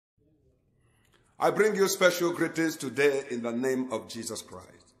I bring you special greetings today in the name of Jesus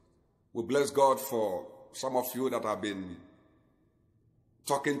Christ. We bless God for some of you that have been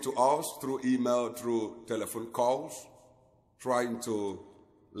talking to us through email, through telephone calls, trying to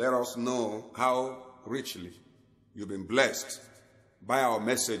let us know how richly you've been blessed by our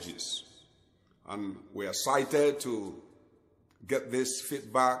messages. And we are excited to get this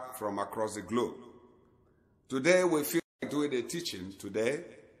feedback from across the globe. Today we feel like doing a teaching today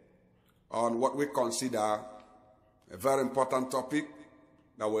on what we consider a very important topic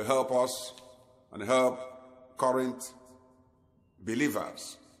that will help us and help current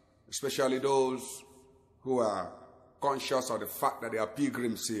believers, especially those who are conscious of the fact that they are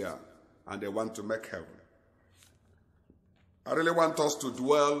pilgrims here and they want to make heaven. I really want us to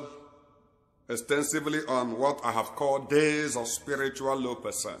dwell extensively on what I have called days of spiritual low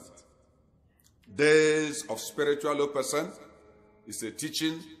percent. Days of spiritual low percent is a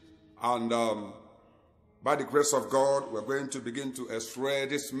teaching, and by the grace of God, we're going to begin to x-ray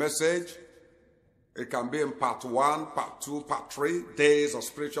this message. It can be in part 1, part 2, part 3, days of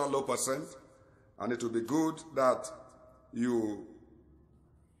spiritual low percent. And it will be good that you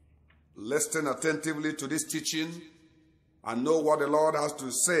listen attentively to this teaching and know what the Lord has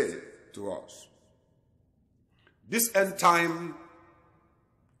to say to us. This end time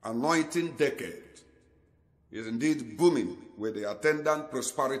anointing decade is indeed booming with the attendant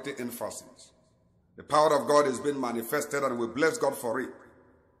prosperity emphasis. The power of God is being manifested, and we bless God for it.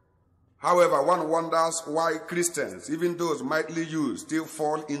 However, one wonders why Christians, even those mightily used, still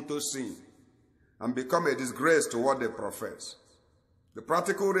fall into sin and become a disgrace to what they profess. The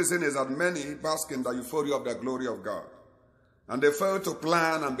practical reason is that many bask in the euphoria of the glory of God, and they fail to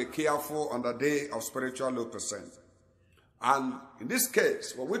plan and be careful on the day of spiritual low percent. And in this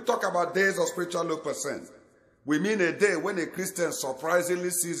case, when we talk about days of spiritual low percent, we mean a day when a Christian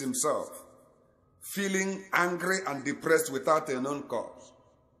surprisingly sees himself feeling angry and depressed without a known cause.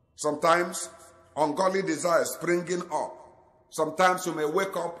 Sometimes ungodly desires springing up. Sometimes you may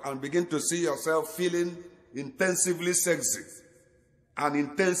wake up and begin to see yourself feeling intensively sexy, an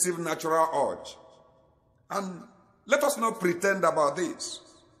intensive natural urge. And let us not pretend about this.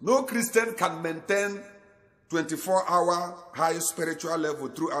 No Christian can maintain 24-hour high spiritual level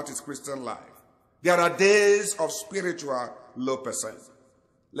throughout his Christian life. There are days of spiritual low percent.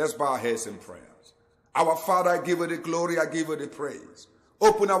 Let's bow our heads in prayers. Our Father, I give you the glory, I give you the praise.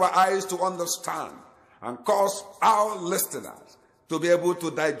 Open our eyes to understand and cause our listeners to be able to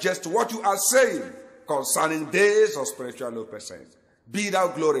digest what you are saying concerning days of spiritual low percent. Be thou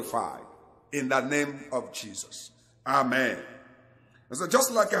glorified in the name of Jesus. Amen. And so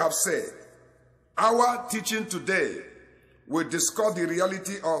just like I have said, our teaching today will discuss the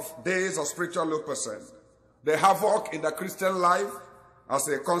reality of days of spiritual low percent, the havoc in the Christian life as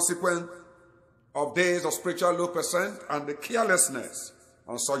a consequence of days of spiritual low percent, and the carelessness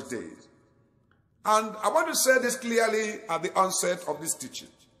on such days. And I want to say this clearly at the onset of this teaching.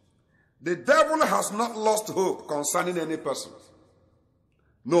 The devil has not lost hope concerning any person.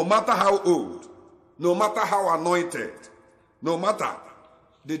 No matter how old, no matter how anointed, no matter,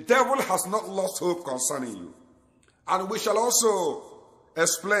 the devil has not lost hope concerning you. And we shall also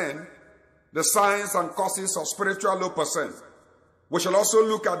explain the signs and causes of spiritual low percent. We shall also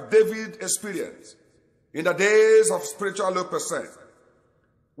look at David's experience in the days of spiritual low percent.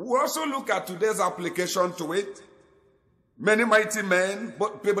 We will also look at today's application to it. Many mighty men,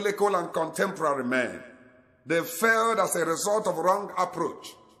 both biblical and contemporary men, they failed as a result of wrong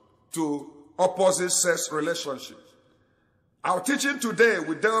approach to opposite sex relationships. Our teaching today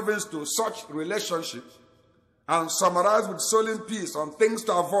will delve into such relationships and summarize with solemn peace on things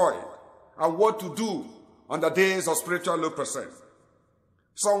to avoid and what to do on the days of spiritual low percent.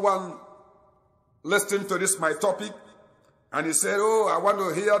 Someone listened to this, my topic, and he said, oh, I want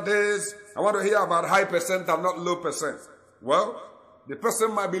to hear this, I want to hear about high percent and not low percent. Well, the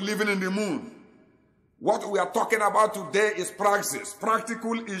person might be living in the moon. What we are talking about today is praxis,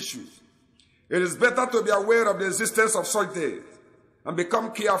 practical issues. It is better to be aware of the existence of such days and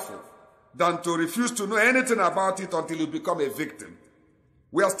become careful than to refuse to know anything about it until you become a victim.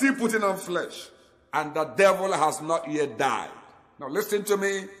 We are still putting on flesh, and the devil has not yet died. Now listen to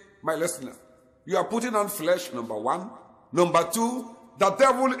me, my listener. You are putting on flesh, number one. Number two, the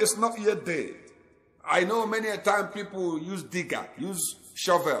devil is not yet dead. I know many a time people use digger, use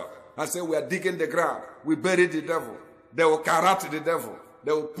shovel, and say we are digging the ground. We bury the devil. They will carrot the devil.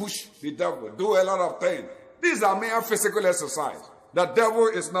 They will push the devil, do a lot of things. These are mere physical exercise. The devil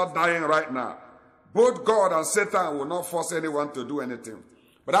is not dying right now. Both God and Satan will not force anyone to do anything.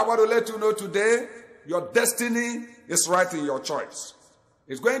 But I want to let you know today, your destiny is right in your choice.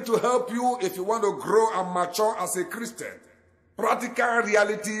 It's going to help you if you want to grow and mature as a Christian. Practical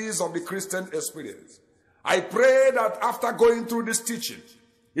realities of the Christian experience. I pray that after going through this teaching,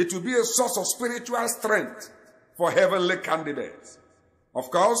 it will be a source of spiritual strength for heavenly candidates. Of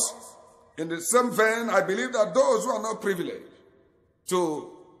course, in the same vein, I believe that those who are not privileged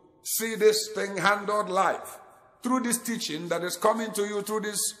to see this thing handled live through this teaching that is coming to you through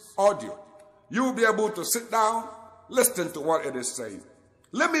this audio, you will be able to sit down, listen to what it is saying.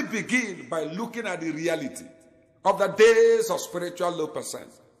 Let me begin by looking at the reality of the days of spiritual low percent.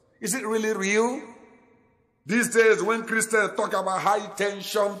 Is it really real? These days when Christians talk about high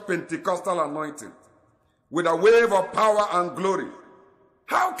tension Pentecostal anointing with a wave of power and glory,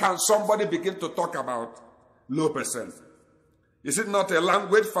 how can somebody begin to talk about low percent? Is it not a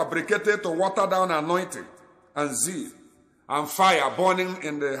language fabricated to water down anointing and zeal and fire burning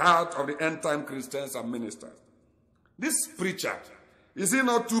in the heart of the end-time Christians and ministers? This preacher, is he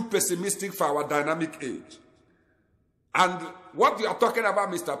not too pessimistic for our dynamic age? And what you are talking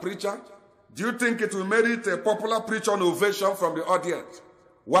about, Mr. Preacher, do you think it will merit a popular preacher ovation from the audience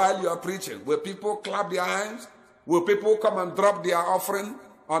while you are preaching? Will people clap their hands? Will people come and drop their offering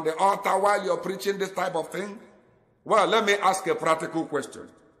on the altar while you are preaching this type of thing? Well, let me ask a practical question.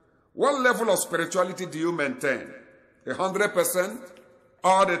 What level of spirituality do you maintain? 100%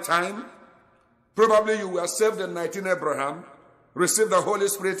 all the time? Probably you were saved in 19 Abraham, received the Holy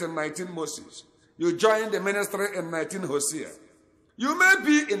Spirit in 19 Moses. You joined the ministry in 19 Hosea. You may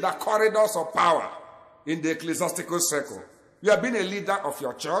be in the corridors of power in the ecclesiastical circle. You have been a leader of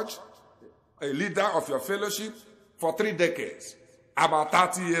your church, a leader of your fellowship for 3 decades, about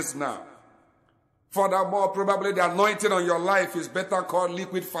 30 years now. Furthermore, probably the anointing on your life is better called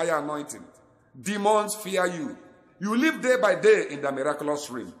liquid fire anointing. Demons fear you. You live day by day in the miraculous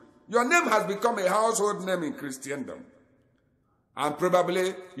realm. Your name has become a household name in Christendom. And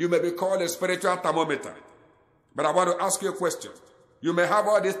probably you may be called a spiritual thermometer. But I want to ask you a question. You may have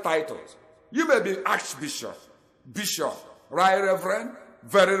all these titles. You may be Archbishop, Bishop, Right Reverend,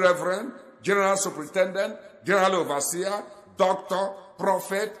 Very Reverend, General Superintendent, General Overseer, Doctor,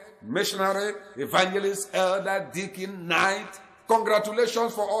 Prophet, Missionary, Evangelist, Elder, Deacon, Knight.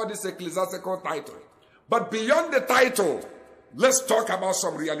 Congratulations for all these ecclesiastical titles. But beyond the title, let's talk about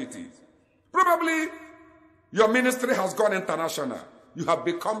some realities. Probably your ministry has gone international. You have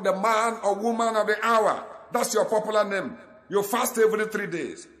become the man or woman of the hour. That's your popular name. You fast every 3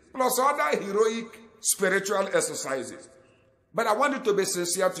 days, plus other heroic spiritual exercises. But I want you to be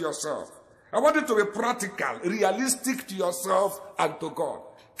sincere to yourself. I want you to be practical, realistic to yourself and to God.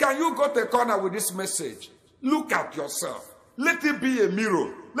 Can you go to a corner with this message? Look at yourself. Let it be a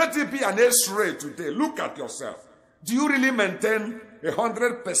mirror. Let it be an X-ray today. Look at yourself. Do you really maintain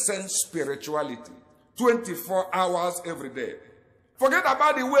 100% spirituality? 24 hours every day. Forget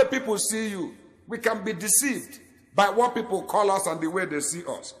about the way people see you. We can be deceived by what people call us and the way they see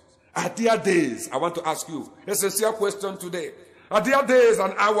us. Are there days, I want to ask you a sincere question today. Are there days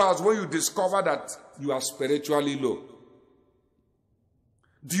and hours when you discover that you are spiritually low?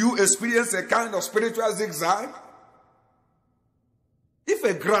 Do you experience a kind of spiritual zigzag? If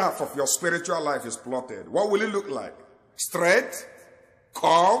a graph of your spiritual life is plotted, what will it look like? Straight,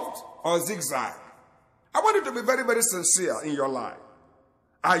 curved, or zigzag? I want you to be very, very sincere in your life.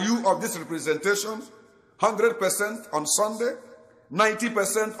 Are you of this representation? 100% on Sunday,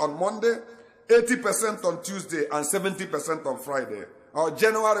 90% on Monday, 80% on Tuesday, and 70% on Friday. Or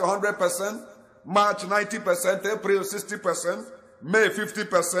January 100%, March 90%, April 60%, May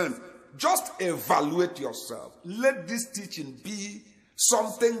 50%. Just evaluate yourself. Let this teaching be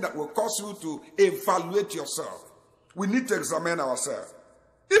something that will cause you to evaluate yourself. We need to examine ourselves.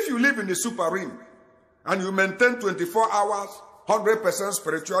 If you live in the super realm and you maintain 24 hours, 100%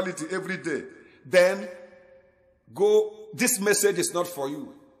 spirituality every day, then go, this message is not for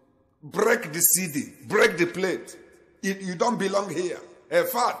you. Break the CD, break the plate. You don't belong here. In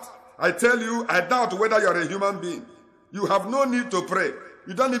fact, I tell you, I doubt whether you're a human being. You have no need to pray.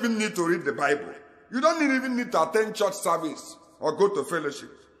 You don't even need to read the Bible. You don't even need to attend church service or go to fellowship.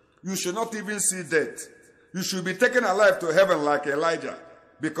 You should not even see death. You should be taken alive to heaven like Elijah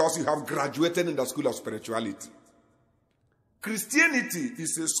because you have graduated in the school of spirituality. Christianity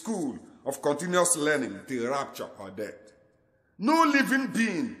is a school of continuous learning till rapture or death. No living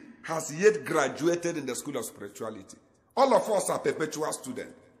being has yet graduated in the school of spirituality. All of us are perpetual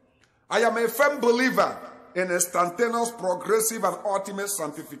students. I am a firm believer in instantaneous, progressive, and ultimate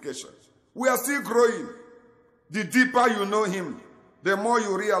sanctification. We are still growing. The deeper you know him, the more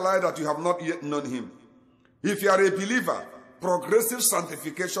you realize that you have not yet known him. If you are a believer, progressive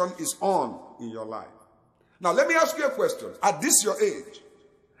sanctification is on in your life. Now, let me ask you a question. At this your age,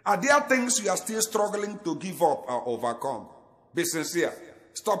 Are there things you are still struggling to give up or overcome? Be sincere.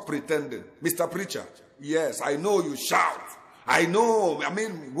 Stop pretending. Mr. Preacher, yes, I know you shout. I know,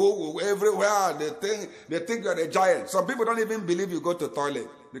 go everywhere. They think you're a giant. Some people don't even believe you go to the toilet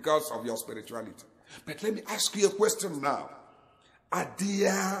because of your spirituality. But let me ask you a question now. Are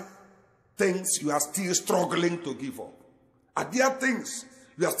there things you are still struggling to give up? Are there things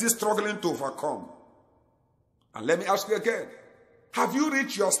you are still struggling to overcome? And let me ask you again. Have you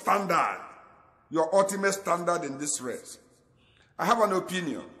reached your standard, your ultimate standard in this race? I have an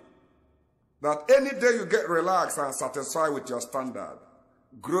opinion that any day you get relaxed and satisfied with your standard,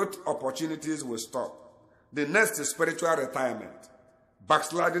 growth opportunities will stop. The next is spiritual retirement.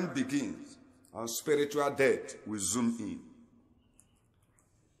 Backsliding begins, and spiritual death will zoom in.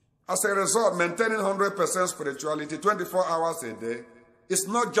 As a result, maintaining 100% spirituality 24 hours a day is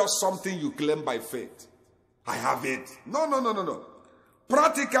not just something you claim by faith. I have it. No.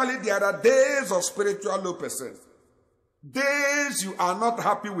 Practically, there are days of spiritual low percent. Days you are not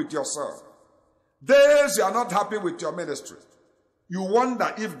happy with yourself. Days you are not happy with your ministry. You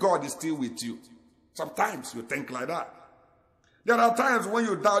wonder if God is still with you. Sometimes you think like that. There are times when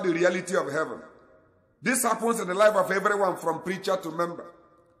you doubt the reality of heaven. This happens in the life of everyone from preacher to member.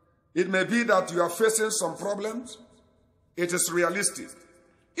 It may be that you are facing some problems. It is realistic.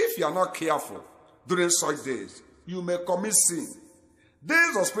 If you are not careful during such days, you may commit sin.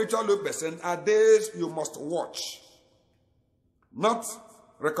 Days of spiritual low percent are days you must watch. Not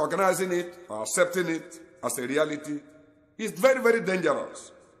recognizing it or accepting it as a reality is very, very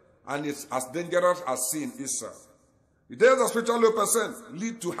dangerous. And it's as dangerous as sin itself. The days of spiritual low percent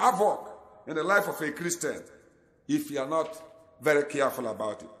lead to havoc in the life of a Christian if you are not very careful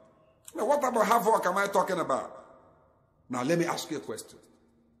about it. Now, what about havoc am I talking about? Now, let me ask you a question.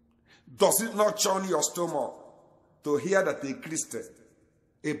 Does it not churn your stomach to hear that a Christian,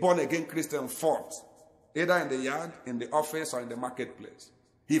 a born-again Christian, fought, either in the yard, in the office, or in the marketplace?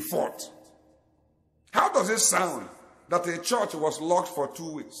 He fought. How does it sound that a church was locked for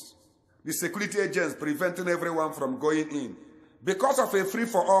 2 weeks? The security agents preventing everyone from going in because of a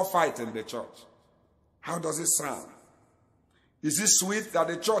free-for-all fight in the church. How does it sound? Is it sweet that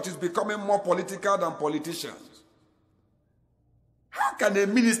the church is becoming more political than politicians? How can a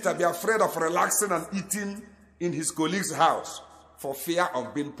minister be afraid of relaxing and eating in his colleague's house for fear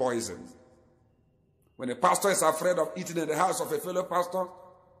of being poisoned? When a pastor is afraid of eating in the house of a fellow pastor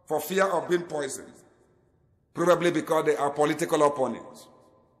for fear of being poisoned, probably because they are political opponents.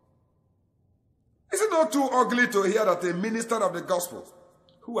 Is it not too ugly to hear that a minister of the gospel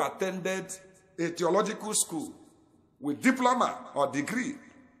who attended a theological school with diploma or degree,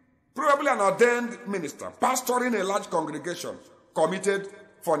 probably an ordained minister, pastoring a large congregation, committed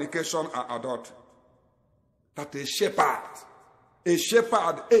fornication and adultery? That a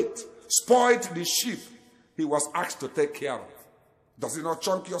shepherd ate, spoiled the sheep he was asked to take care of. Does it not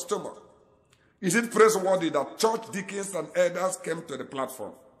chunk your stomach? Is it praiseworthy that church deacons and elders came to the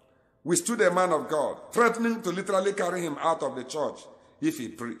platform, withstood a man of God, threatening to literally carry him out of the church if he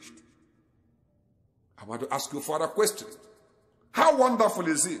preached? I want to ask you further questions. How wonderful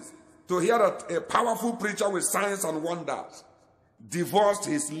is it to hear that a powerful preacher with signs and wonders divorced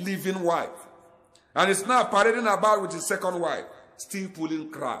his living wife and is now parading about with his second wife, still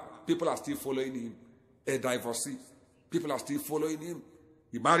pulling crowd. People are still following him. A divorcee. People are still following him.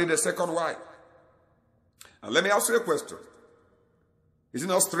 He married a second wife. And let me ask you a question. Is it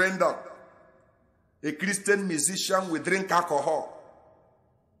not strange that a Christian musician will drink alcohol,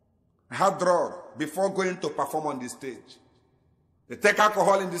 have drugs before going to perform on the stage? They take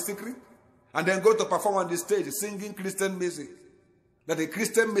alcohol in the secret and then go to perform on the stage singing Christian music. That a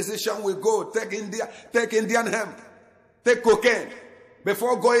Christian musician will go take Indian hemp, take cocaine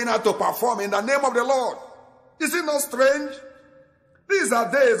before going out to perform in the name of the Lord. Is it not strange? These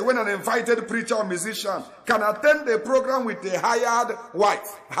are days when an invited preacher or musician can attend a program with a hired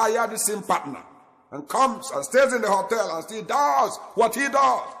wife, hired sing partner, and comes and stays in the hotel and still does what he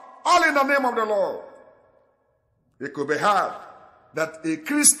does, all in the name of the Lord. It could be heard that a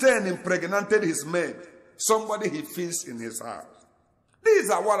Christian impregnated his maid, somebody he feeds in his house. These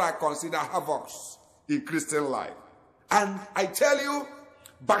are what I consider havocs in Christian life. And I tell you,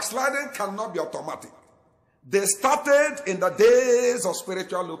 backsliding cannot be automatic. They started in the days of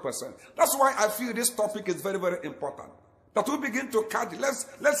spiritual low percent. That's why I feel this topic is very, very important. That we begin to catch it.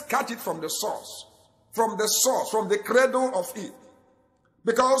 Let's catch it from the source. From the source, from the cradle of it.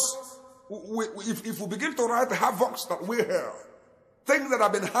 Because if we begin to write havocs that we have, things that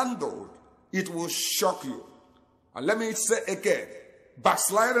have been handled, it will shock you. And let me say again,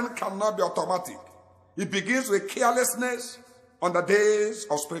 backsliding cannot be automatic. It begins with carelessness, on the days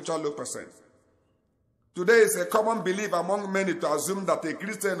of spiritual low percent. Today is a common belief among many to assume that a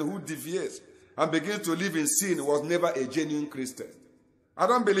Christian who deviates and begins to live in sin was never a genuine Christian. I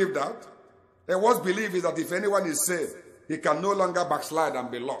don't believe that. A worst belief is that if anyone is saved, he can no longer backslide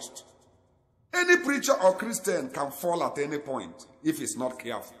and be lost. Any preacher or Christian can fall at any point if he's not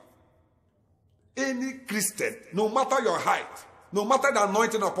careful. Any Christian, no matter your height, no matter the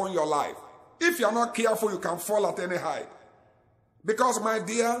anointing upon your life, if you're not careful, you can fall at any height. Because, my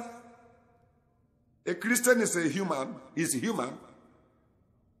dear, a Christian is a human. He's human.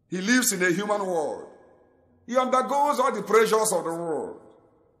 He lives in a human world. He undergoes all the pressures of the world.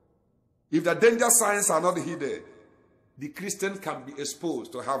 If the danger signs are not hidden, the Christian can be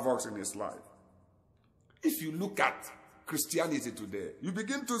exposed to havoc in his life. If you look at Christianity today, you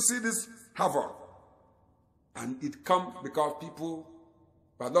begin to see this havoc. And it comes because people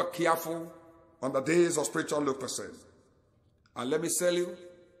are not careful on the days of spiritual low percent. And let me tell you,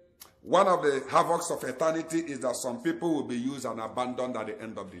 one of the havocs of eternity is that some people will be used and abandoned at the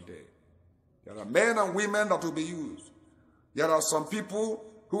end of the day. There are men and women that will be used. There are some people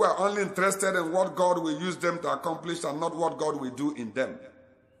who are only interested in what God will use them to accomplish and not what God will do in them.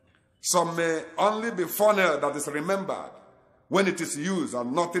 Some may only be funnel that is remembered when it is used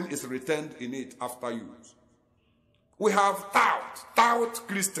and nothing is retained in it after use. We have tout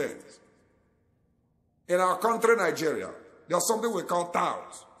Christians. In our country, Nigeria, there's something we call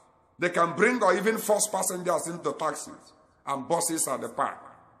tout. They can bring or even force passengers into taxis and buses at the park.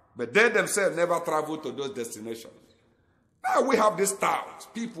 But they themselves never travel to those destinations. Now we have these tout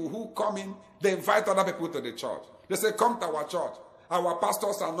people who come in, they invite other people to the church. They say, come to our church. Our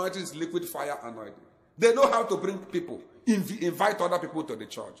pastor's anointing is liquid fire anointing. They know how to bring people, invite other people to the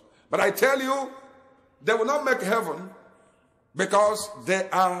church. But I tell you, they will not make heaven because they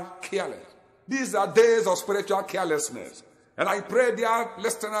are careless. These are days of spiritual carelessness. And I pray, dear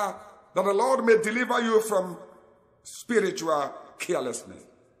listener, that the Lord may deliver you from spiritual carelessness.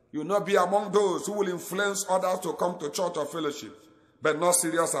 You will not be among those who will influence others to come to church or fellowship, but not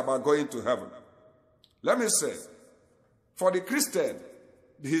serious about going to heaven. Let me say, for the Christian,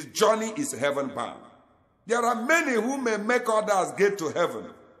 his journey is heaven-bound. There are many who may make others get to heaven,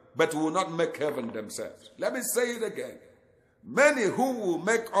 but will not make heaven themselves. Let me say it again. Many who will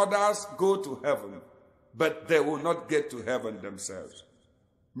make others go to heaven, but they will not get to heaven themselves.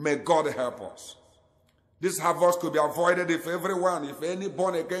 May God help us. This havoc could be avoided if everyone, if any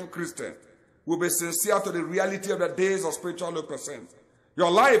born-again Christian, will be sincere to the reality of the days of spiritual low percent. Your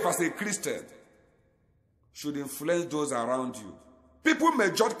life as a Christian should influence those around you. People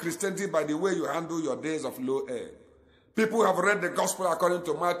may judge Christianity by the way you handle your days of low ebb. People have read the gospel according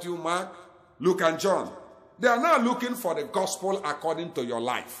to Matthew, Mark, Luke, and John. They are now looking for the gospel according to your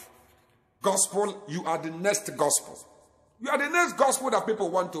life. Gospel, you are the next gospel. You are the next gospel that people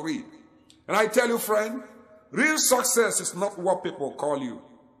want to read. And I tell you, friend, real success is not what people call you.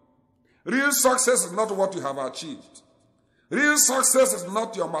 Real success is not what you have achieved. Real success is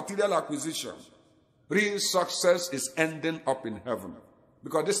not your material acquisition. Real success is ending up in heaven.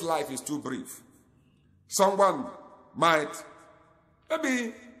 Because this life is too brief. Someone might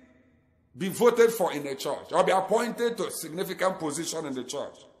maybe be voted for in a church or be appointed to a significant position in the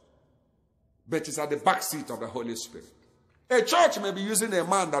church. But it's at the back seat of the Holy Spirit. A church may be using a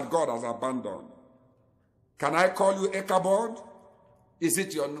man that God has abandoned. Can I call you Ichabod? Is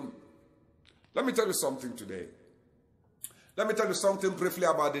it your name? Let me tell you something today. Let me tell you something briefly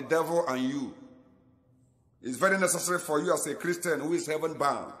about the devil and you. It's very necessary for you as a Christian who is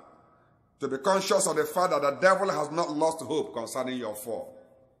heaven-bound to be conscious of the fact that the devil has not lost hope concerning your fall.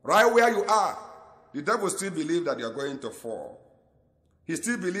 Right where you are, the devil still believes that you're going to fall. He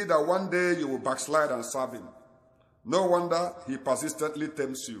still believes that one day you will backslide and serve him. No wonder he persistently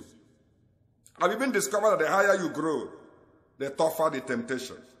tempts you. I've even discovered that the higher you grow, the tougher the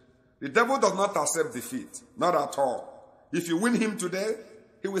temptation. The devil does not accept defeat, not at all. If you win him today,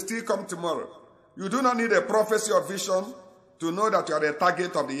 he will still come tomorrow. You do not need a prophecy or vision to know that you are a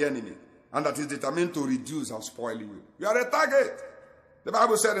target of the enemy and that he is determined to reduce and spoil you. You are a target. The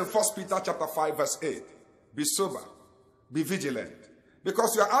Bible said in 1 Peter chapter 5 verse 8, be sober, be vigilant,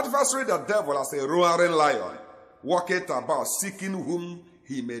 because your adversary the devil as a roaring lion walketh about seeking whom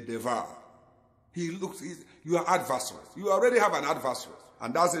he may devour. You are adversary. You already have an adversary,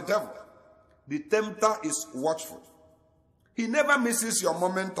 and that's the devil. The tempter is watchful. He never misses your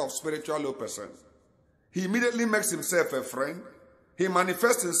moment of spiritual low percent. He immediately makes himself a friend. He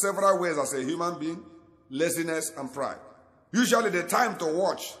manifests in several ways as a human being, laziness and pride. Usually the time to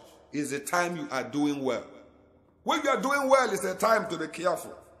watch is the time you are doing well. When you are doing well, it's the time to be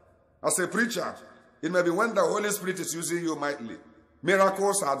careful. As a preacher, It may be when the Holy Spirit is using you mightily.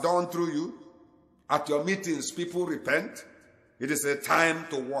 Miracles are done through you. At your meetings, people repent. It is a time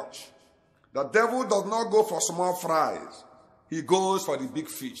to watch. The devil does not go for small fries. He goes for the big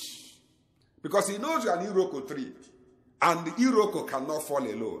fish. Because he knows you are an iroko tree. And the iroko cannot fall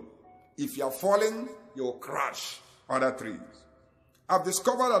alone. If you are falling, you will crush other trees. I've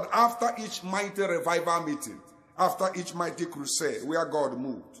discovered that after each mighty revival meeting, after each mighty crusade where God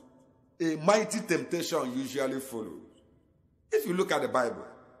moved, a mighty temptation usually follows. If you look at the Bible,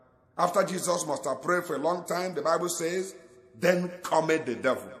 after Jesus must have prayed for a long time, the Bible says, then cometh the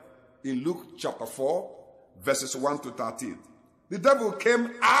devil. In Luke chapter 4, verses 1 to 13. The devil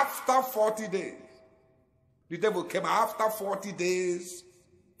came after 40 days. The devil came after 40 days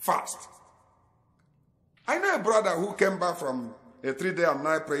fast. I know a brother who came back from a 3-day and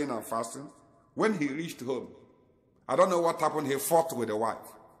night praying and fasting. When he reached home, I don't know what happened, he fought with the wife.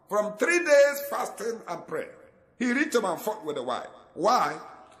 From 3 days fasting and prayer, he reached home and fought with the wife. Why?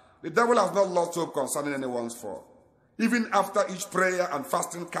 The devil has not lost hope concerning anyone's fault. Even after each prayer and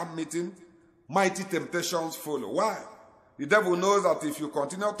fasting camp meeting, mighty temptations follow. Why? The devil knows that if you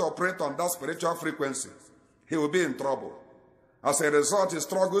continue to operate on that spiritual frequency, he will be in trouble. As a result, he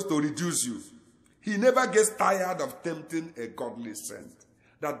struggles to reduce you. He never gets tired of tempting a godly saint.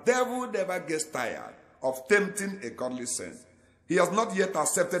 The devil never gets tired of tempting a godly saint. He has not yet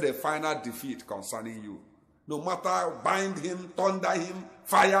accepted a final defeat concerning you. No matter bind him, thunder him,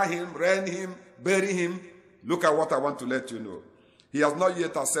 fire him, rain him, bury him, look at what I want to let you know. He has not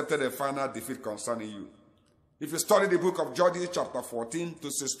yet accepted a final defeat concerning you. If you study the book of Judges chapter 14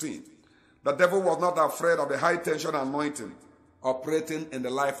 to 16, the devil was not afraid of the high tension anointing operating in the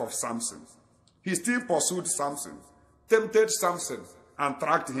life of Samson. He still pursued Samson, tempted Samson, and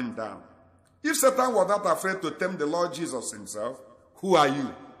tracked him down. If Satan was not afraid to tempt the Lord Jesus himself, who are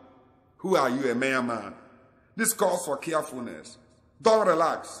you? Who are you, a mere man? This calls for carefulness. Don't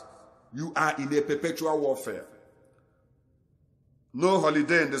relax. You are in a perpetual warfare. No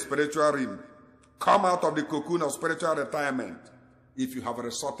holiday in the spiritual realm. Come out of the cocoon of spiritual retirement if you have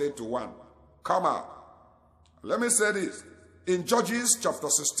resorted to one. Come out. Let me say this. In Judges chapter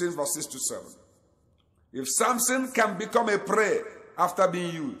 16, verse 6 to 7. If Samson can become a prey after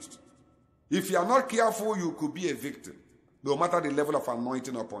being used, if you are not careful, you could be a victim, no matter the level of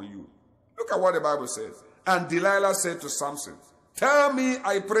anointing upon you. Look at what the Bible says. And Delilah said to Samson, tell me,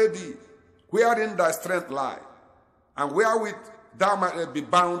 I pray thee, wherein thy strength lie, and wherewith thou might be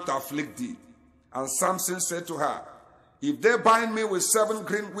bound to afflict thee. And Samson said to her, if they bind me with 7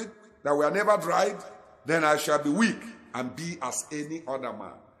 green wheat that were never dried, then I shall be weak and be as any other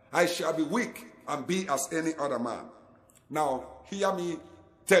man. I shall be weak and be as any other man. Now, hear me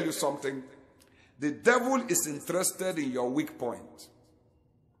tell you something. The devil is interested in your weak point.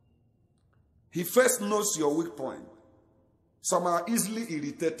 He first knows your weak point. Some are easily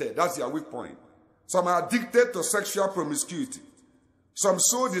irritated. That's their weak point. Some are addicted to sexual promiscuity. Some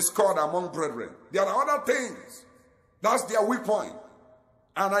sow discord among brethren. There are other things. That's their weak point.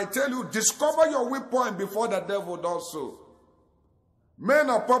 And I tell you, discover your weak point before the devil does so. Men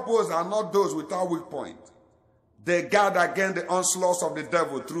of purpose are not those without weak point. They guard against the onslaughts of the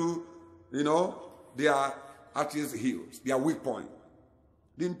devil through, they are at his heels, their weak point.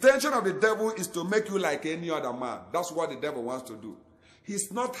 The intention of the devil is to make you like any other man. That's what the devil wants to do.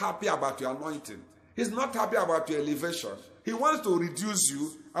 He's not happy about your anointing. He's not happy about your elevation. He wants to reduce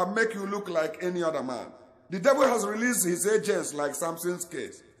you and make you look like any other man. The devil has released his agents, like Samson's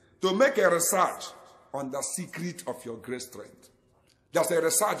case, to make a research on the secret of your great strength. There's a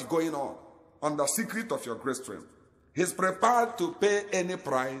research going on the secret of your great strength. He's prepared to pay any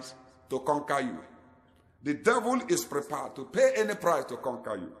price to conquer you. The devil is prepared to pay any price to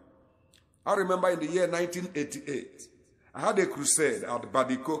conquer you. I remember in the year 1988, I had a crusade at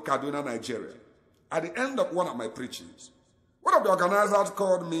Badiko, Kaduna, Nigeria. At the end of one of my preachings, one of the organizers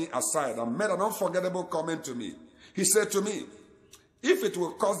called me aside and made an unforgettable comment to me. He said to me, if it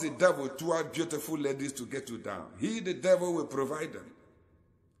will cause the devil 2 beautiful ladies to get you down, he, the devil, will provide them.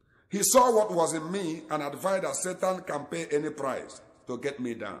 He saw what was in me and advised that Satan can pay any price to get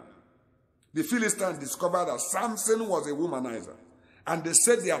me down. The Philistines discovered that Samson was a womanizer, and they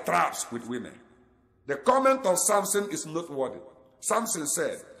set their traps with women. The comment of Samson is noteworthy. Samson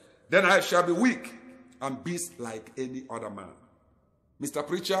said, then I shall be weak and be like any other man. Mr.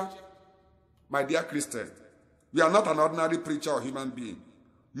 Preacher, my dear Christian, you are not an ordinary preacher or human being.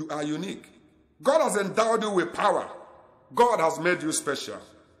 You are unique. God has endowed you with power. God has made you special.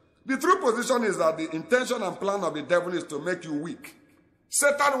 The true position is that the intention and plan of the devil is to make you weak.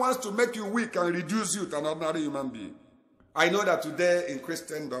 Satan wants to make you weak and reduce you to an ordinary human being. I know that today in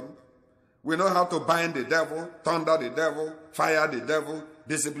Christendom, We know how to bind the devil, thunder the devil, fire the devil,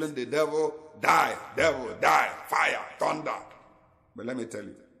 discipline the devil, die, fire, thunder. But let me tell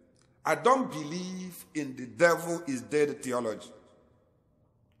you, I don't believe in the devil is dead theology.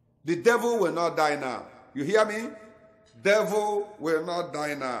 The devil will not die now. You hear me? Devil will not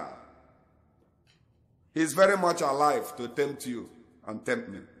die now. He's very much alive to tempt you and tempt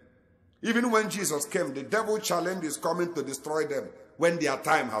me. Even when Jesus came, the devil challenged his coming to destroy them when their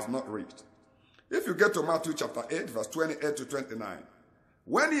time has not reached. If you get to Matthew chapter 8, verse 28 to 29,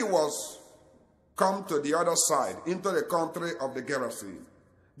 when he was come to the other side, into the country of the Gerasenes,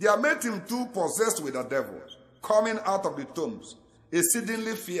 there met him two possessed with the devils, coming out of the tombs,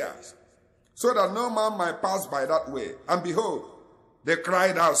 exceedingly fierce, so that no man might pass by that way. And behold, they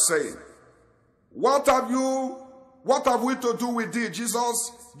cried out, saying, What have we to do with thee,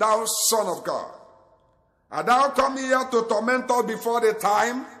 Jesus, thou Son of God? Art thou come here to torment us before the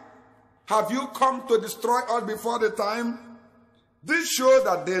time? Have you come to destroy us before the time? This shows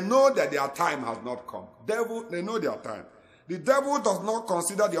that they know that their time has not come. They know their time. The devil does not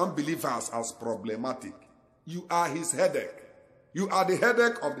consider the unbelievers as problematic. You are his headache. You are the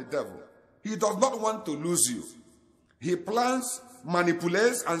headache of the devil. He does not want to lose you. He plans,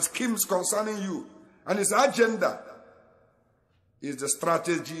 manipulates, and schemes concerning you. And his agenda is the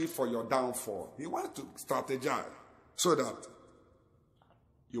strategy for your downfall. He wants to strategize so that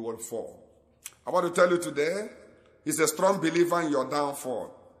you will fall. I want to tell you today, he's a strong believer in your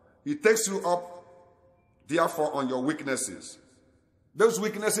downfall. He takes you up, therefore, on your weaknesses. Those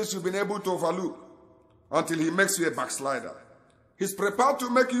weaknesses you've been able to overlook until he makes you a backslider. He's prepared to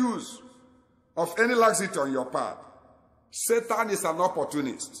make use of any laxity on your part. Satan is an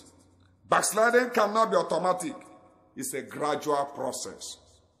opportunist. Backsliding cannot be automatic. It's a gradual process.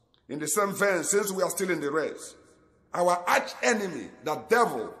 In the same vein, since we are still in the race, our arch enemy, the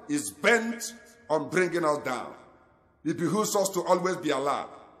devil, is bent on bringing us down. It behooves us to always be alert,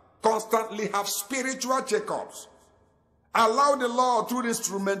 constantly have spiritual checkups. Allow the Lord, through the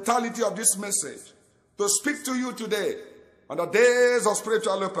instrumentality of this message, to speak to you today on the days of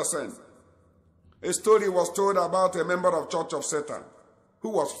spiritual 100%. A story was told about a member of Church of Satan who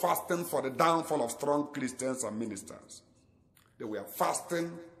was fasting for the downfall of strong Christians and ministers. They were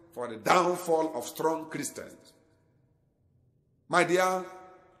fasting for the downfall of strong Christians. My dear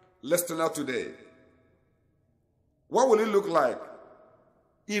listener today, what will it look like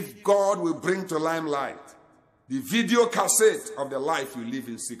if God will bring to limelight the video cassette of the life you live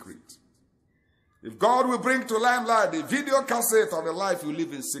in secret? If God will bring to limelight the video cassette of the life you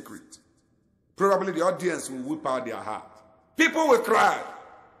live in secret, probably the audience will whip out their heart. People will cry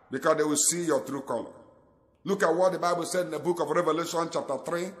because they will see your true color. Look at what the Bible said in the book of Revelation chapter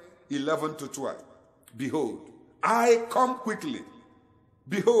 3, 11 to 12. Behold, I come quickly.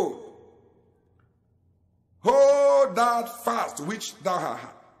 Behold, hold that fast which thou hast,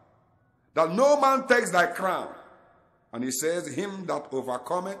 that no man takes thy crown. And he says, him that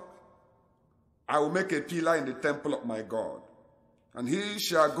overcometh, I will make a pillar in the temple of my God, and he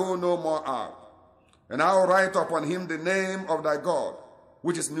shall go no more out. And I will write upon him the name of thy God,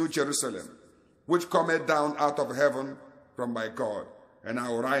 which is New Jerusalem, which cometh down out of heaven from my God. And I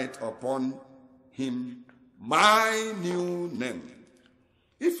will write upon him my new name.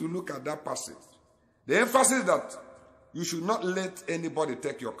 If you look at that passage, the emphasis that you should not let anybody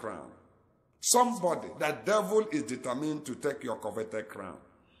take your crown. Somebody, that devil is determined to take your coveted crown.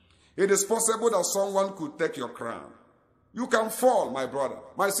 It is possible that someone could take your crown. You can fall, my brother.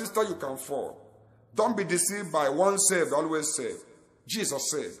 My sister, you can fall. Don't be deceived by one saved, always saved.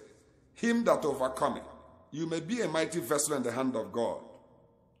 Jesus said, him that overcometh. You may be a mighty vessel in the hand of God,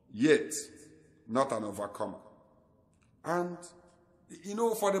 yet not an overcomer. And, you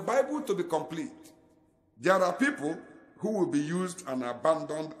know, for the Bible to be complete, there are people who will be used and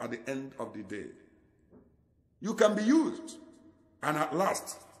abandoned at the end of the day. You can be used, and at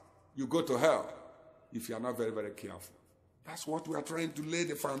last, you go to hell if you are not very, very careful. That's what we are trying to lay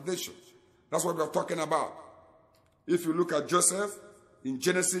the foundation. That's what we are talking about. If you look at Joseph in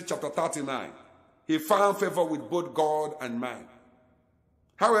Genesis chapter 39, he found favor with both God and man.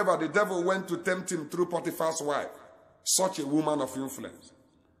 However, the devil went to tempt him through Potiphar's wife, such a woman of influence.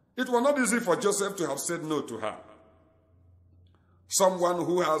 It was not easy for Joseph to have said no to her. Someone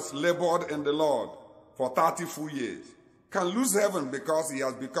who has labored in the Lord for 30 full years can lose heaven because he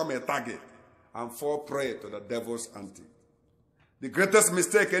has become a target and fall prey to the devil's antics. The greatest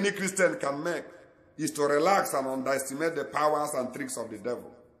mistake any Christian can make is to relax and underestimate the powers and tricks of the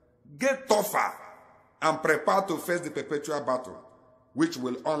devil. Get tougher and prepare to face the perpetual battle, which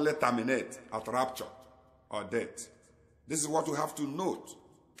will only terminate at rapture or death. This is what we have to note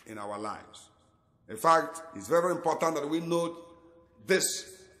in our lives. In fact, it's very important that we know this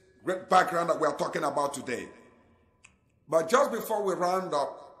great background that we are talking about today. But just before we round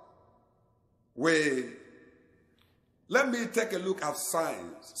up, let me take a look at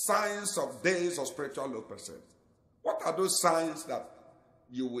signs of days of spiritual low percent. What are those signs that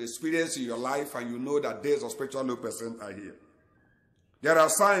you will experience in your life and you know that days of spiritual low percent are here? There are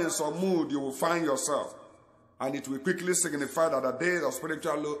signs of mood you will find yourself, and it will quickly signify that the days of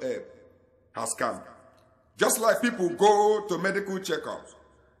spiritual low ebb has come. Just like people go to medical checkups,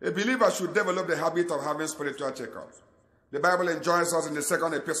 a believer should develop the habit of having spiritual checkups. The Bible enjoins us in the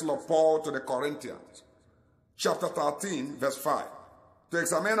second epistle of Paul to the Corinthians, chapter 13, verse 5, to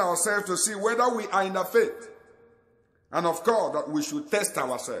examine ourselves to see whether we are in the faith. And of course, that we should test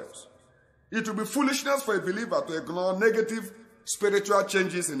ourselves. It will be foolishness for a believer to ignore negative spiritual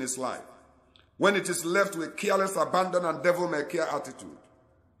changes in his life. When it is left with careless abandon and devil-may-care attitude,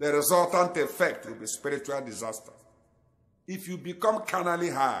 the resultant effect will be spiritual disaster. If you become carnally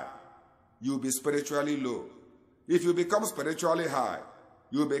high, you will be spiritually low. If you become spiritually high,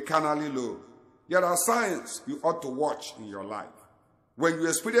 you will be carnally low. There are signs you ought to watch in your life. When you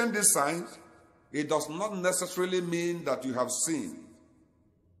experience these signs, it does not necessarily mean that you have sinned.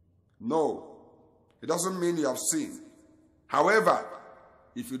 No, it doesn't mean you have sinned. However,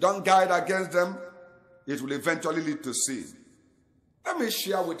 if you don't guard against them, it will eventually lead to sin. Let me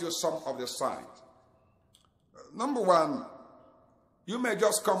share with you some of the signs. Number one, you may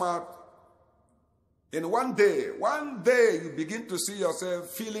just come out in one day you begin to see yourself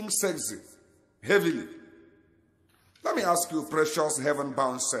feeling sexy, heavily. Let me ask you, precious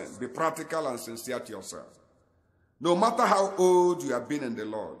heaven-bound saint, be practical and sincere to yourself. No matter how old you have been in the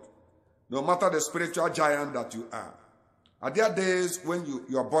Lord, no matter the spiritual giant that you are there days when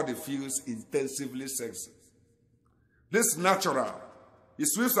your body feels intensively sexy? This is natural. It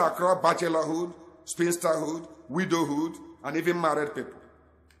sweeps across bachelorhood, spinsterhood, widowhood, and even married people.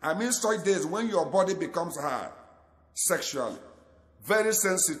 I mean such days when your body becomes high, sexually, very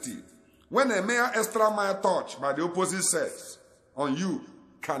sensitive, when a mere extra mile touch by the opposite sex on you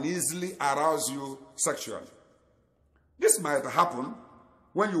can easily arouse you sexually. This might happen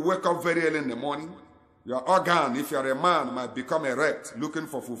when you wake up very early in the morning. Your organ, if you are a man, might become erect, looking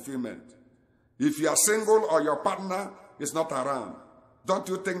for fulfillment. If you are single or your partner is not around, don't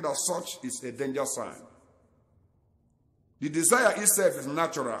you think that such is a danger sign? The desire itself is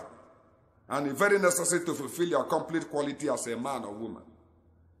natural and very necessary to fulfill your complete quality as a man or woman.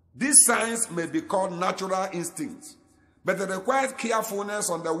 These signs may be called natural instincts, but they require carefulness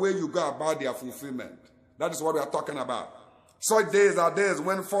on the way you go about their fulfillment. That is what we are talking about. Such days are days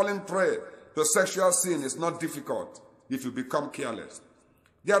when falling prey to sexual sin is not difficult if you become careless.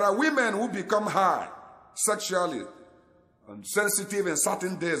 There are women who become high sexually and sensitive in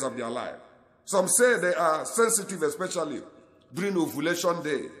certain days of their life. Some say they are sensitive especially during ovulation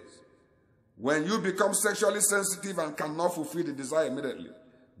days. When you become sexually sensitive and cannot fulfill the desire immediately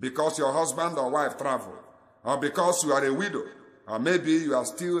because your husband or wife traveled, or because you are a widow, or maybe you are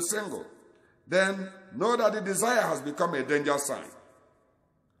still single, then know that the desire has become a danger sign.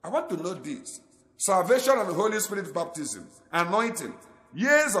 I want to note this. Salvation and Holy Spirit baptism, anointing,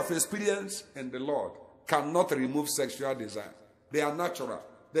 years of experience in the Lord cannot remove sexual desire. They are natural.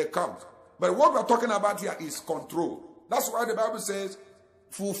 They come. But what we're talking about here is control. That's why the Bible says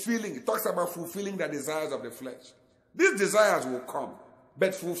fulfilling. It talks about fulfilling the desires of the flesh. These desires will come,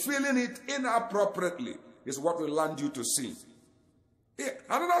 but fulfilling it inappropriately is what will land you to sin.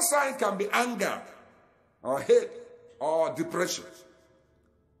 Another sign can be anger or hate or depression.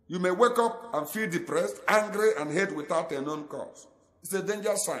 You may wake up and feel depressed, angry, and hate without a known cause. It's a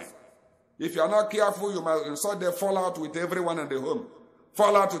danger sign. If you are not careful, you might insult fall out with everyone in the home,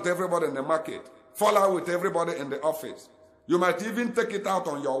 fall out with everybody in the market, fall out with everybody in the office. You might even take it out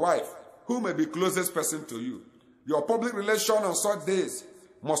on your wife, who may be closest person to you. Your public relation on such days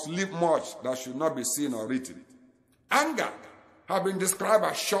must leave much that should not be seen or written. Anger has been described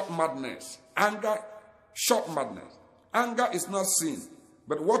as short madness. Anger, short madness. Anger is not sin,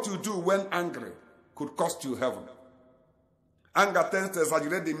 but what you do when angry could cost you heaven. Anger tends to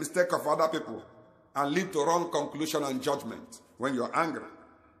exaggerate the mistake of other people and lead to wrong conclusion and judgment when you're angry.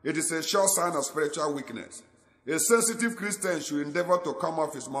 It is a sure sign of spiritual weakness. A sensitive Christian should endeavor to come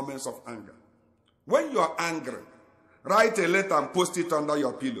off his moments of anger. When you are angry, write a letter and post it under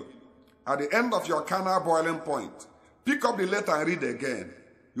your pillow. At the end of your carnal boiling point, pick up the letter and read again.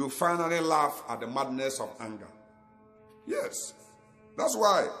 You'll finally laugh at the madness of anger. Yes, that's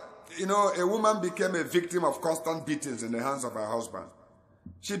why, a woman became a victim of constant beatings in the hands of her husband.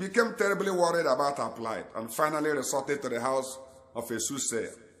 She became terribly worried about her plight and finally resorted to the house of a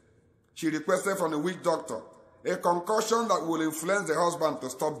soothsayer. She requested from the witch doctor a concoction that will influence the husband to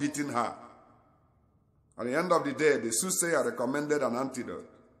stop beating her. At the end of the day, the soothsayer recommended an antidote.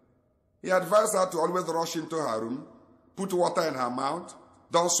 He advised her to always rush into her room, put water in her mouth,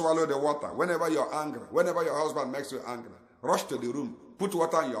 don't swallow the water. Whenever you're angry, whenever your husband makes you angry, rush to the room, put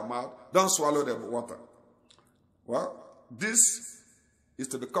water in your mouth, don't swallow the water. Well, this is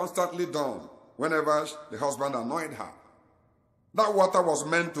to be constantly done whenever the husband annoyed her. That water was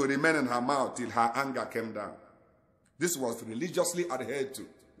meant to remain in her mouth till her anger came down. This was religiously adhered to.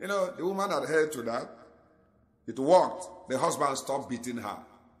 You know, the woman adhered to that. It worked. The husband stopped beating her.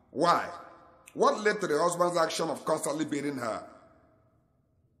 Why? What led to the husband's action of constantly beating her?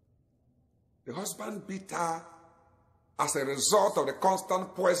 The husband beat her as a result of the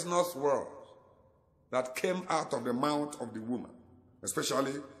constant poisonous words that came out of the mouth of the woman,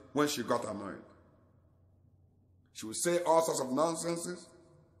 especially when she got annoyed. She would say all sorts of nonsenses,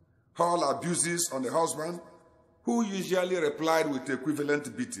 hurl abuses on the husband, who usually replied with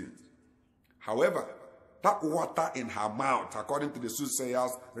equivalent beatings. However, that water in her mouth, according to the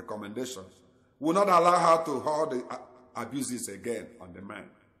soothsayer's recommendations, will not allow her to hurl the abuses again on the man.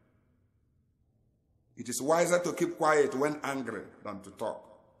 It is wiser to keep quiet when angry than to talk.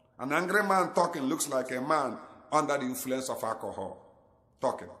 An angry man talking looks like a man under the influence of alcohol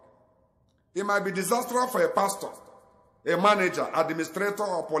talking. It might be disastrous for a pastor, a manager, administrator,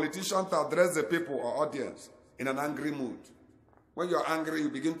 or politician to address the people or audience in an angry mood. When you're angry, you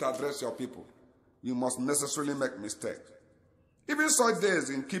begin to address your people. You must necessarily make mistakes. Even such days,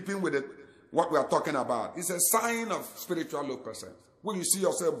 in keeping with what we are talking about, is a sign of spiritual low percent. When you see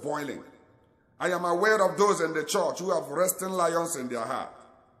yourself boiling. I am aware of those in the church who have resting lions in their heart.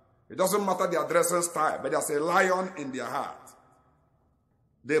 It doesn't matter their dressing style, but there's a lion in their heart.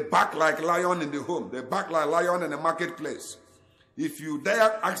 They bark like lion in the home. They bark like lion in the marketplace. If you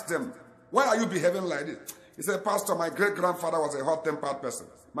dare ask them, why are you behaving like this? He said, Pastor, my great-grandfather was a hot-tempered person.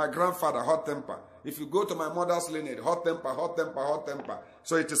 My grandfather, hot temper. If you go to my mother's lineage, hot temper, hot temper, hot temper.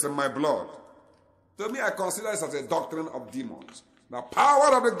 So it is in my blood. To me, I consider this as a doctrine of demons. The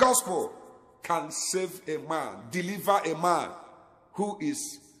power of the gospel can save a man, deliver a man who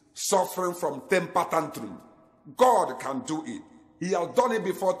is suffering from temper tantrum. God can do it. He has done it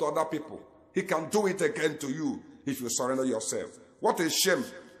before to other people. He can do it again to you if you surrender yourself. What a shame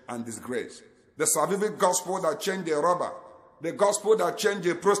and disgrace. The salvific gospel that changed a robber, the gospel that changed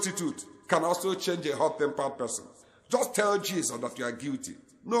a prostitute, can also change a hot-tempered person. Just tell Jesus that you are guilty.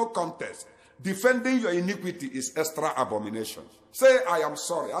 No contest. Defending your iniquity is extra abomination. Say, I am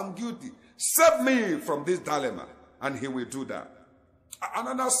sorry, I'm guilty. Save me from this dilemma, and he will do that.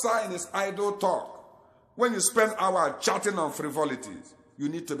 Another sign is idle talk. When you spend hours chatting on frivolities, you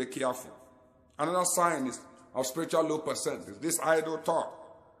need to be careful. Another sign is of spiritual low percent is this idle talk.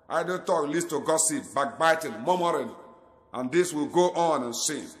 Idle talk leads to gossip, backbiting, murmuring, and this will go on and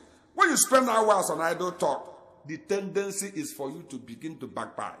sin. When you spend hours on idle talk, the tendency is for you to begin to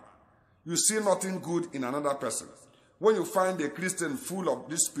backbite. You see nothing good in another person. When you find a Christian full of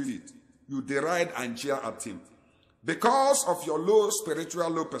this spirit, you deride and jeer at him. Because of your low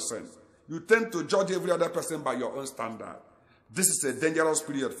percent, you tend to judge every other person by your own standard. This is a dangerous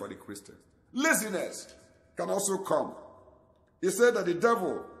period for the Christian. Laziness can also come. He said that the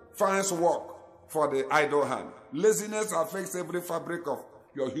devil finds work for the idle hand. Laziness affects every fabric of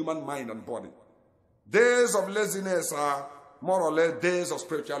your human mind and body. Days of laziness are more or less days of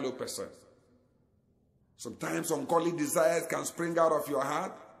spiritual low percent. Sometimes ungodly desires can spring out of your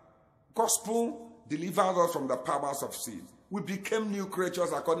heart. Gospel delivers us from the powers of sin. We became new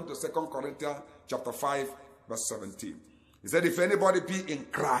creatures according to 2 Corinthians chapter 5, verse 17. He said, if anybody be in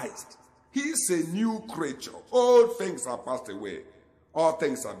Christ, he is a new creature. All things are passed away. All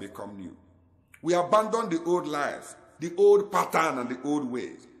things have become new. We abandoned the old life, the old pattern and the old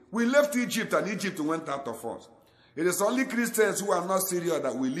ways. We left Egypt and Egypt went out of us. It is only Christians who are not serious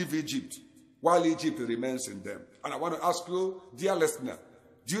that we leave Egypt while Egypt remains in them. And I want to ask you, dear listener,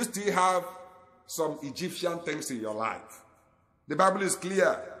 do you still have some Egyptian things in your life? The Bible is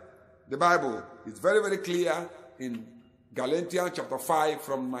clear. The Bible is very, very clear in Galatians chapter 5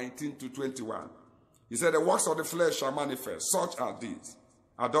 from 19 to 21. He said, the works of the flesh are manifest, such are these: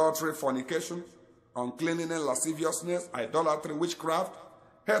 adultery, fornication, uncleanness, lasciviousness, idolatry, witchcraft,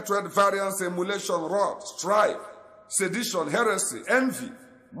 hatred, variance, emulation, wrath, strife, sedition, heresy, envy,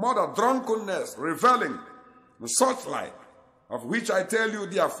 murder, drunkenness, revelling, and such like, of which I tell you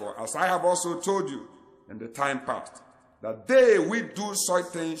therefore, as I have also told you in the time past, that they which do such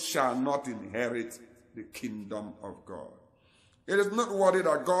things shall not inherit the kingdom of God. It is not worthy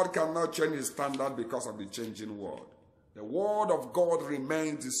that God cannot change his standard because of the changing world. The word of God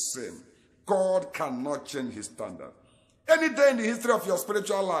remains the same. God cannot change his standard. Any day in the history of your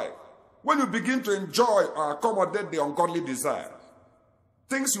spiritual life, when you begin to enjoy or accommodate the ungodly desires,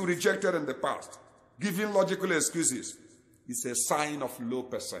 things you rejected in the past, giving logical excuses, it's a sign of low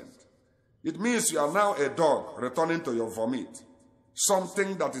percent. It means you are now a dog returning to your vomit.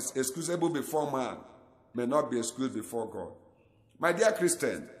 Something that is excusable before man may not be excused before God. My dear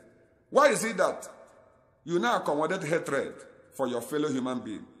Christian, why is it that you now accommodate hatred for your fellow human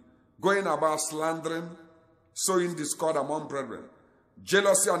being, going about slandering, sowing discord among brethren?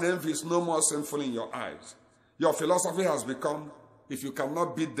 Jealousy and envy is no more sinful in your eyes. Your philosophy has become, if you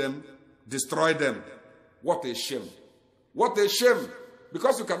cannot beat them, destroy them. What a shame. What a shame.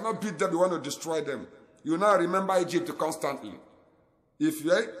 Because you cannot beat them, you want to destroy them. You now remember Egypt constantly. If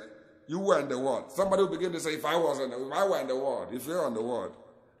you were in the world, somebody will begin to say, if I were in the world, if you were in the world.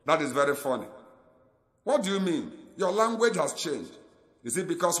 That is very funny. What do you mean? Your language has changed. Is it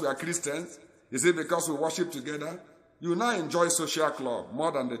because we are Christians? Is it because we worship together? You now enjoy social club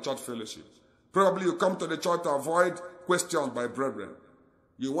more than the church fellowship. Probably you come to the church to avoid questions by brethren.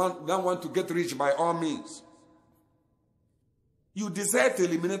 You don't want to get rich by all means. You desire to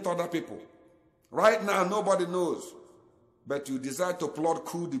eliminate other people. Right now, nobody knows. But you desire to plot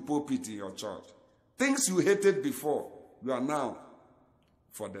coup de pulpit in your church. Things you hated before, you are now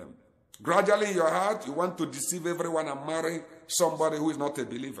for them. Gradually in your heart, you want to deceive everyone and marry somebody who is not a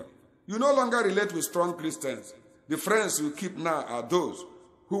believer. You no longer relate with strong Christians. The friends you keep now are those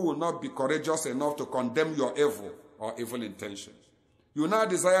who will not be courageous enough to condemn your evil or evil intentions. You now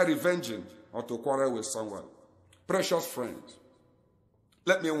desire revenge or to quarrel with someone. Precious friends,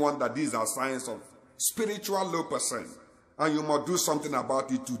 let me warn that these are signs of spiritual low percent, and you must do something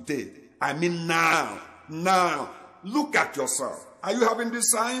about it today. I mean now. Now. Look at yourself. Are you having these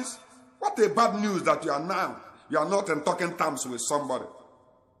signs? What a bad news that you are not in talking terms with somebody.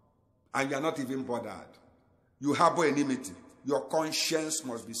 And you are not even bothered. You harbor enmity. Your conscience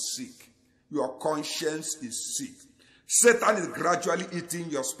must be sick. Your conscience is sick. Satan is gradually eating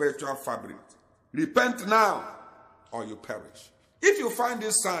your spiritual fabric. Repent now, or you perish. If you find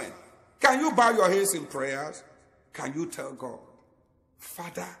this sign, can you bow your heads in prayers? Can you tell God,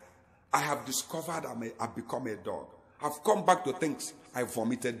 Father, I have discovered I've become a dog. I've come back to things I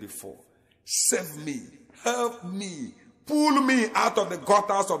vomited before. Save me. Help me. Pull me out of the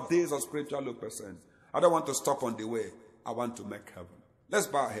gutters of days of spiritual low percent. I don't want to stop on the way. I want to make heaven. Let's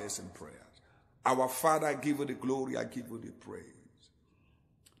bow our heads in prayers. Our Father, I give you the glory. I give you the praise.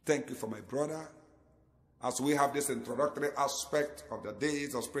 Thank you for my brother. As we have this introductory aspect of the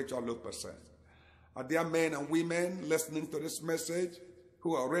days of spiritual low percent. Are there men and women listening to this message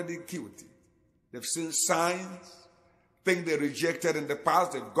who are already guilty? They've seen signs, things they rejected in the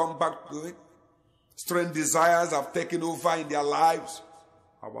past, they've gone back to it. Strange desires have taken over in their lives.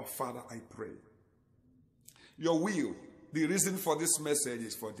 Our Father, I pray. Your will, the reason for this message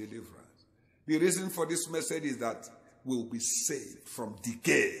is for deliverance. The reason for this message is that we'll be saved from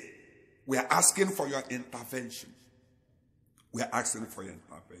decay. We are asking for your intervention. We are asking for your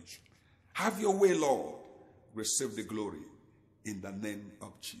intervention. Have your way, Lord. Receive the glory in the name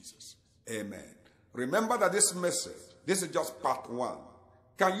of Jesus. Amen. Remember that this message, this is just part 1.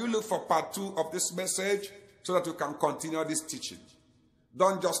 Can you look for part 2 of this message so that you can continue this teaching?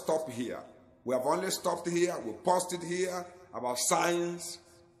 Don't just stop here. We have only stopped here. We paused it here about signs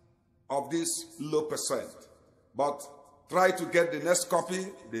of this low percent. But try to get the next copy,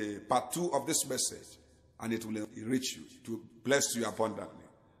 the part 2 of this message, and it will enrich you, to bless you abundantly.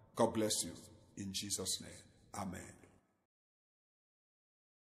 God bless you in Jesus' name. Amen.